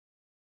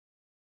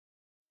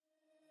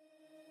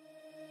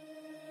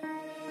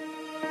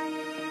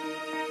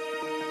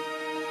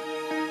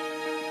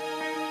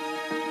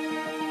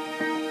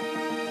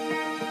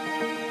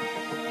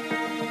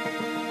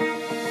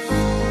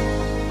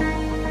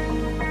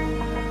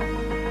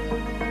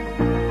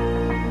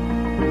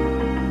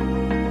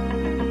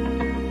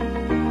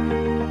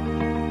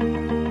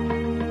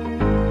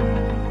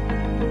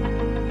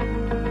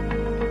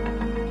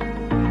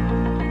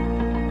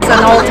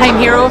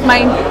all-time hero of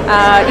mine.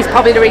 He's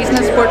probably the reason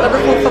I support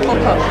Liverpool Football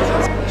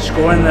Club.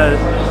 Scoring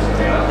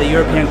the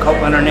European Cup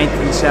winner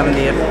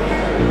 1978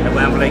 at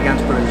Wembley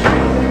against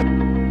Bruges.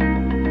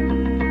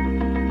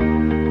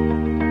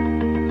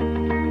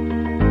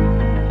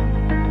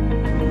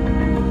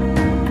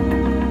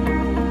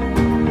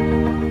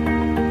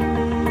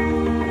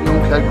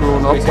 Kid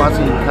growing up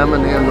watching him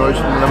and Ian Royce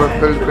from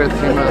Liverpool, great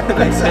team of the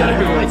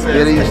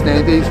 80s,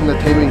 90s, and the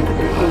team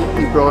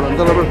he brought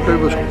into Liverpool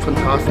was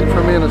fantastic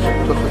for me, and it's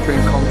just a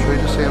dream come true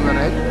to see him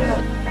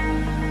tonight.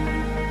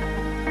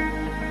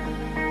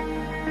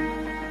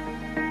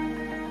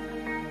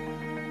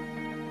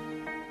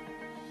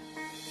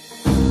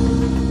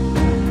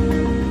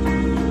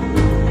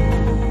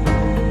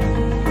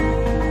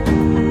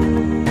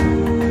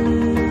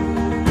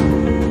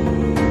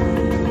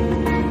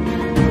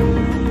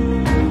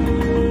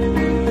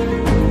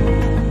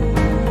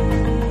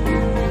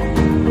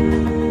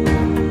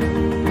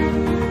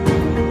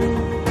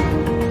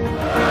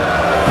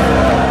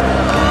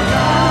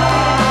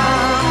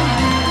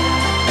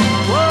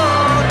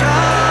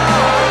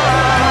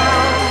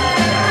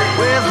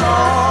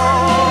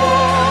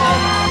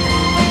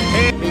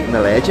 A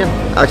legend.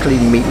 Actually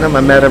meeting him,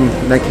 I met him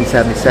in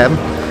 1977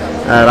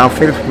 at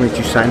Anfield when he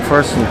just signed for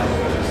us, and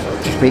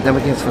just meeting him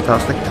again is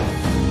fantastic.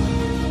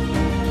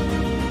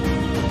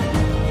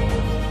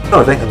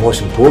 I think the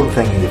most important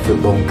thing in your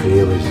footballing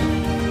career was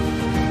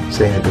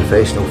staying in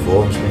professional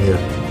forms when you're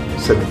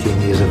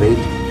 17 years of age.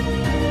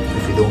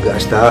 If you don't get a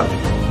start,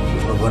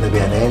 it's not going to be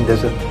an end,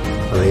 is it?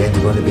 Or the end's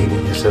going to be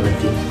when you're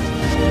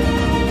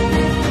 17.